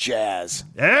 Lakers, Jazz.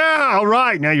 Yeah, all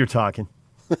right. Now you're talking.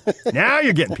 Now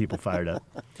you're getting people fired up.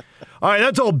 All right,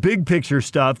 that's all big picture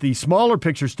stuff. The smaller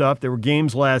picture stuff, there were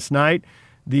games last night.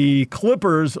 The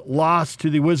Clippers lost to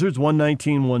the Wizards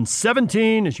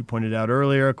 119-117. As you pointed out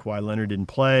earlier, Kawhi Leonard didn't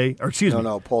play.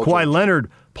 Kawhi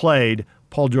Leonard played.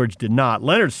 Paul George did not.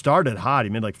 Leonard started hot. He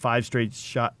made like 5 straight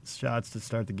shots to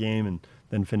start the game and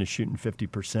then finished shooting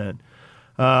 50%.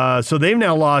 So they've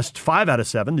now lost 5 out of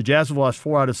 7. The Jazz have lost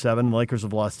 4 out of 7. The Lakers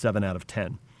have lost 7 out of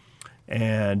 10.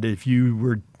 And if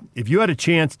you had a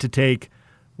chance to take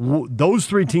those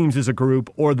 3 teams as a group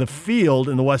or the field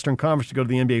in the Western Conference to go to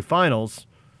the NBA Finals,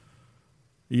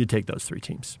 you'd take those 3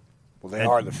 teams. Well, they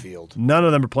are the field. None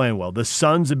of them are playing well. The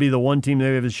Suns would be the one team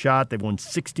they have a shot. They've won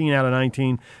 16 out of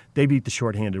 19. They beat the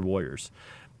shorthanded Warriors.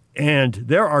 And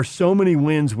there are so many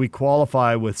wins we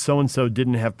qualify with so-and-so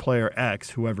didn't have player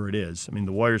X, whoever it is. I mean,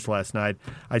 the Warriors last night,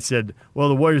 I said, well,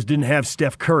 the Warriors didn't have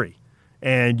Steph Curry.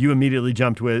 And you immediately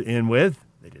jumped in with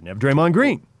they didn't have Draymond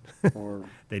Green. Or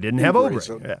they didn't have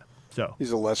Oubre. Yeah. So he's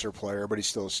a lesser player, but he's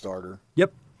still a starter.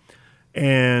 Yep.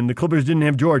 And the Clippers didn't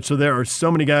have George, so there are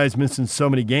so many guys missing so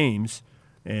many games,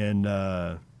 and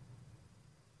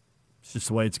it's just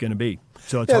the way it's going to be.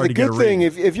 So it's hard to get a read. The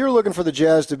good thing, if you're looking for the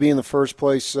Jazz to be in the first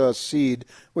place seed,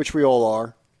 which we all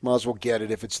are, might as well get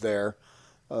it if it's there.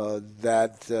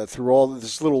 Through all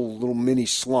this little mini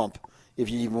slump, if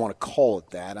you even want to call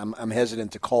it that, I'm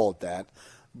hesitant to call it that,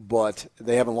 but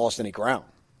they haven't lost any ground.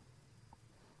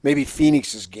 Maybe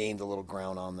Phoenix has gained a little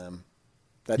ground on them.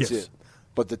 That's it.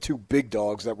 But the 2 big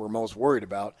dogs that we're most worried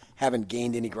about haven't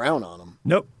gained any ground on them.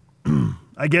 Nope.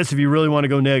 I guess if you really want to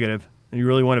go negative and you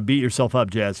really want to beat yourself up,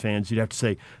 Jazz fans, you'd have to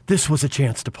say this was a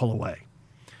chance to pull away.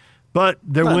 But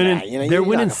they're winning. They're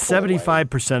winning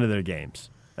 75% of their games.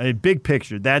 I mean, big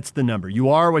picture, that's the number. You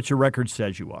are what your record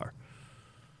says you are.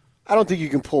 I don't think you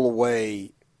can pull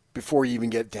away before you even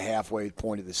get to halfway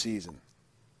point of the season.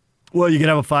 Well, you can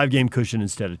have a 5-game cushion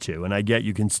instead of 2, and I get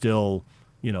you can still,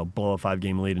 blow a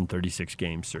 5-game lead in 36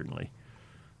 games, certainly.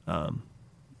 But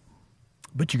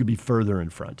you could be further in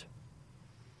front.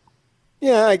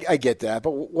 Yeah, I get that,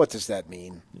 but what does that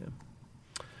mean? Yeah.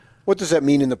 What does that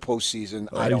mean in the postseason?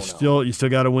 I don't know. You still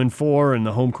got to win 4, and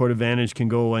the home court advantage can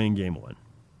go away in game 1.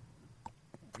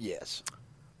 Yes.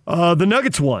 The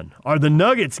Nuggets won. Are the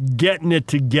Nuggets getting it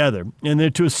together? And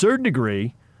then to a certain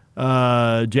degree,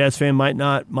 Jazz fan might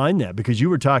not mind that because you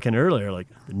were talking earlier, like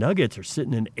the Nuggets are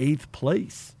sitting in 8th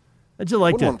place. I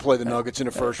wouldn't want to play the Nuggets in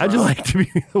the first round. I'd just like to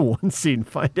be the 1 seed and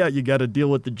find out you got to deal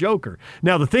with the Joker.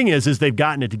 Now, the thing is they've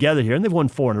gotten it together here, and they've won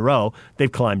 4 in a row.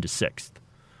 They've climbed to 6th.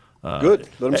 Good.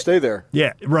 Let them stay there.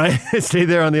 Yeah, right. Stay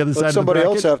there on the other side of the bracket. Somebody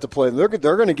else have to play. They're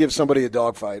going to give somebody a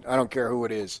dogfight. I don't care who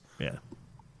it is. Yeah.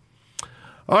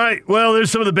 All right, well,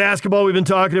 there's some of the basketball we've been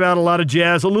talking about, a lot of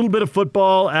Jazz, a little bit of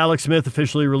football. Alex Smith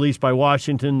officially released by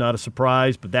Washington, not a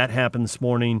surprise, but that happened this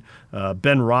morning.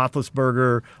 Ben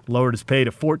Roethlisberger lowered his pay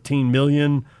to $14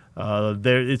 million.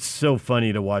 It's so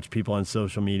funny to watch people on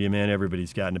social media, man.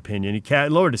 Everybody's got an opinion. He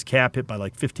lowered his cap hit by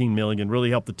like $15 million, really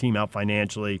helped the team out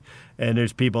financially. And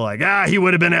there's people like, he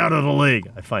would have been out of the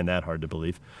league. I find that hard to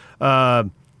believe.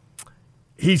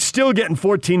 He's still getting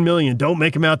 $14 million. Don't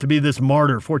make him out to be this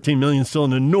martyr. $14 million is still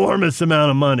an enormous amount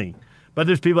of money. But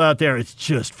there's people out there, it's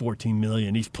just $14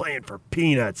 million. He's playing for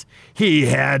peanuts. He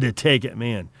had to take it.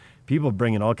 Man, people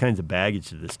bringing all kinds of baggage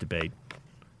to this debate.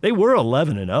 They were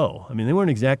 11-0. I mean, they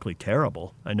weren't exactly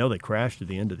terrible. I know they crashed at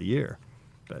the end of the year.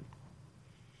 But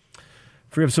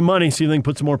if we have some money, see if they can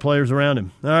put some more players around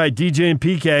him. All right, DJ and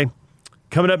PK.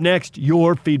 Coming up next,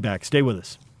 your feedback. Stay with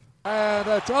us. And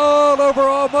it's all over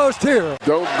almost here.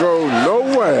 Don't go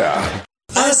nowhere.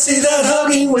 I see that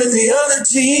hugging with the other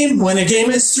team when a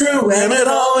game is through, and it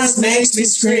always makes me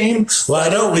scream. Why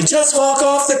don't we just walk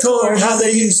off the court how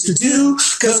they used to do?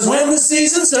 'Cause when the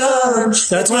season's done,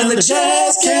 that's when the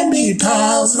Jazz can be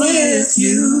pals with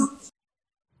you.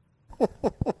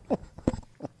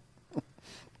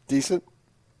 Decent.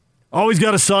 Always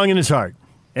got a song in his heart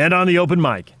and on the open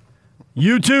mic.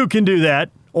 You too can do that,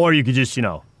 or you could just,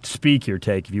 speak your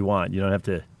take if you want. You don't have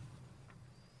to.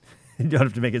 You don't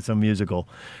have to make it so musical.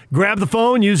 Grab the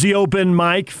phone, use the open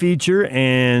mic feature,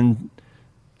 and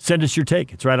send us your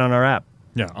take. It's right on our app.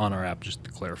 Yeah, on our app, just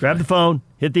to clarify. Grab the phone,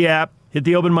 hit the app, hit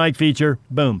the open mic feature.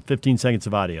 Boom, 15 seconds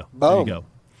of audio. Boom. There you go.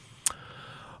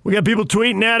 We got people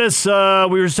tweeting at us.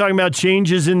 We were just talking about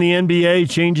changes in the NBA,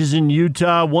 changes in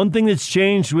Utah. One thing that's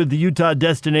changed with the Utah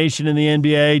destination in the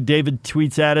NBA, David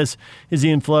tweets at us, is the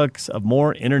influx of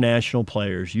more international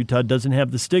players. Utah doesn't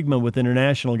have the stigma with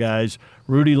international guys.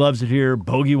 Rudy loves it here.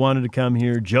 Bogey wanted to come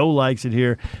here. Joe likes it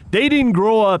here. They didn't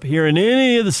grow up hearing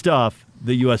any of the stuff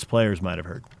that U.S. players might have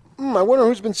heard. I wonder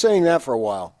who's been saying that for a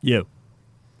while. You.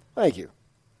 Thank you.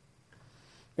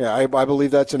 Yeah, I believe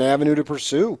that's an avenue to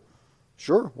pursue.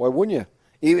 Sure, why wouldn't you?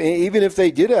 Even if they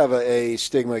did have a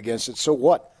stigma against it, so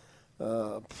what?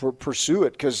 Pursue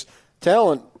it, because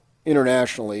talent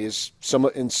internationally is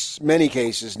in many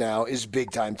cases now is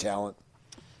big time talent,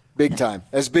 big time,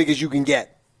 as big as you can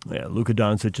get. Yeah, Luka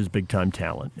Doncic is big time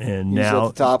talent, and He's now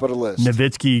at the top of the list.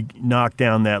 Nowitzki knocked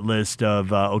down that list of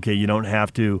you don't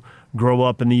have to grow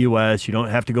up in the U.S. You don't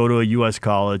have to go to a U.S.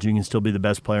 college. You can still be the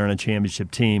best player on a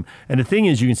championship team. And the thing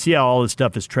is, you can see how all this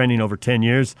stuff is trending over 10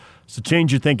 years. So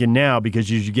change your thinking now, because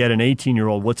you get an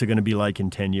 18-year-old, what's it going to be like in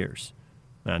 10 years?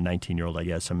 19-year-old, I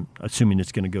guess. I'm assuming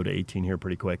it's going to go to 18 here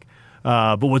pretty quick.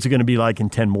 But what's it going to be like in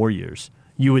 10 more years?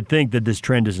 You would think that this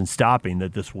trend isn't stopping,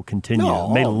 that this will continue. No,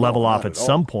 it may level off not at at all.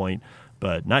 some point,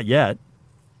 but not yet.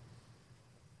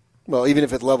 Well, even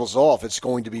if it levels off, it's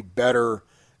going to be better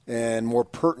and more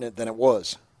pertinent than it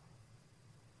was.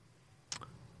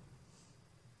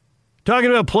 Talking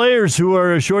about players who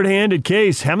are a shorthanded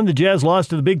case, haven't the Jazz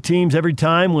lost to the big teams every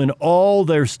time when all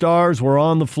their stars were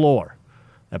on the floor?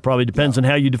 That probably depends on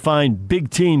how you define big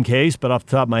team case, but off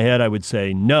the top of my head, I would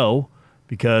say no,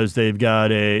 because they've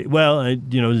got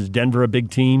is Denver a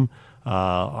big team?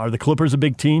 Are the Clippers a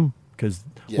big team? Because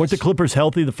weren't the Clippers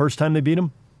healthy the first time they beat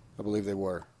them? I believe they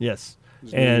were. Yes.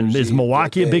 And is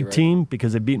Milwaukee a big team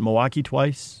because they beat Milwaukee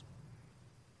twice?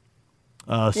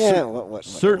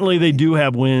 Certainly they do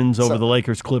have wins over the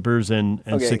Lakers, Clippers, and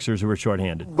Sixers who are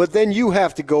shorthanded. But then you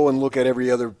have to go and look at every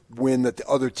other win that the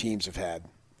other teams have had.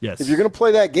 Yes. If you're going to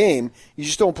play that game, you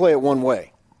just don't play it one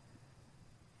way.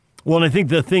 Well, and I think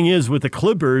the thing is with the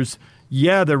Clippers,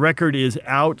 their record is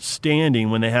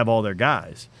outstanding when they have all their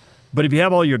guys. But if you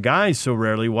have all your guys so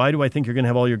rarely, why do I think you're going to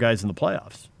have all your guys in the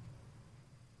playoffs?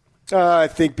 I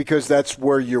think because that's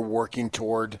where you're working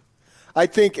toward. I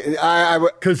think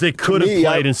because they could have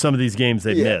played in some of these games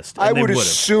they missed. I would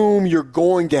assume you're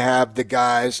going to have the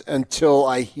guys until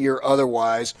I hear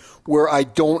otherwise, where I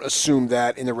don't assume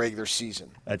that in the regular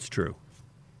season. That's true.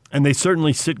 And they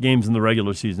certainly sit games in the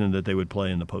regular season that they would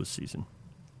play in the postseason.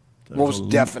 So most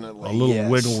definitely. A little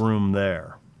wiggle room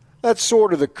there. That's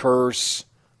sort of the curse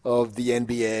of the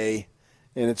NBA.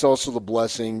 And it's also the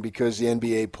blessing, because the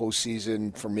NBA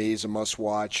postseason for me is a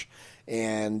must-watch,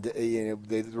 and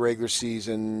the regular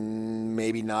season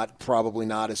probably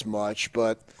not as much,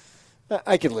 but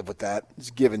I can live with that.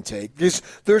 It's give and take.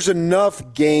 There's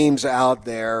enough games out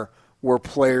there where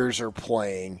players are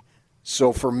playing,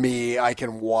 so for me, I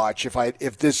can watch.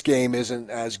 If this game isn't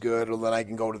as good, well, then I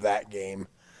can go to that game.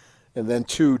 And then,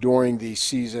 too, during the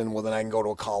season, well, then I can go to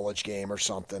a college game or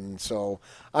something. So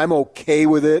I'm okay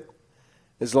with it,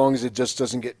 as long as it just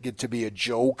doesn't get to be a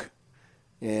joke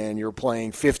and you're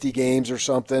playing 50 games or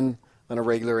something on a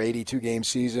regular 82-game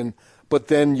season. But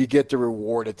then you get the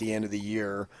reward at the end of the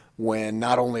year when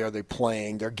not only are they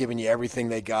playing, they're giving you everything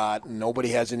they got, and nobody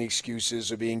has any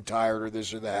excuses of being tired or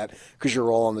this or that, because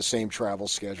you're all on the same travel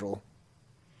schedule.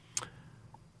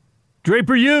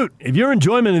 Draper Ute, if your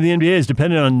enjoyment of the NBA is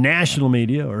dependent on national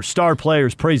media or star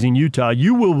players praising Utah,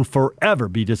 you will forever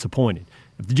be disappointed.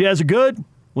 If the Jazz are good,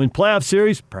 win playoff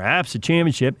series, perhaps a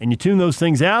championship, and you tune those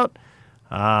things out,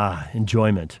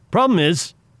 enjoyment. Problem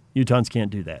is, Utahns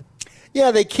can't do that.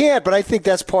 Yeah, they can't, but I think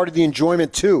that's part of the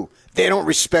enjoyment, too. They don't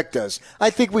respect us. I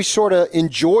think we sort of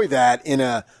enjoy that in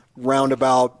a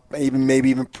roundabout, maybe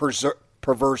even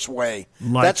perverse way.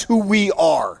 That's who we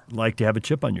are. Like to have a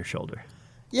chip on your shoulder.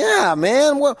 Yeah,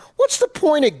 man. What's the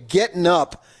point of getting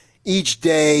up each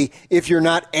day if you're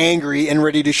not angry and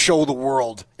ready to show the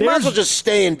world. You might as well just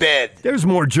stay in bed. There's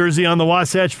more Jersey on the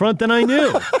Wasatch Front than I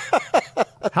knew.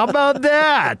 How about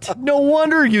that? No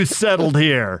wonder you settled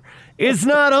here. It's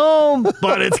not home,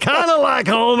 but it's kind of like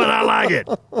home, and I like it.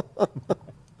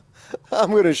 I'm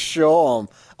going to show them.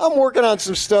 I'm working on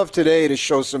some stuff today to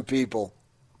show some people.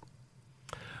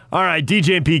 All right,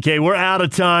 DJ and PK, we're out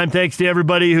of time. Thanks to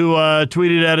everybody who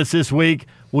tweeted at us this week.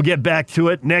 We'll get back to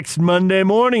it next Monday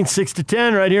morning, 6 to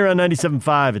 10, right here on 97.5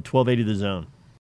 at 1280 The Zone.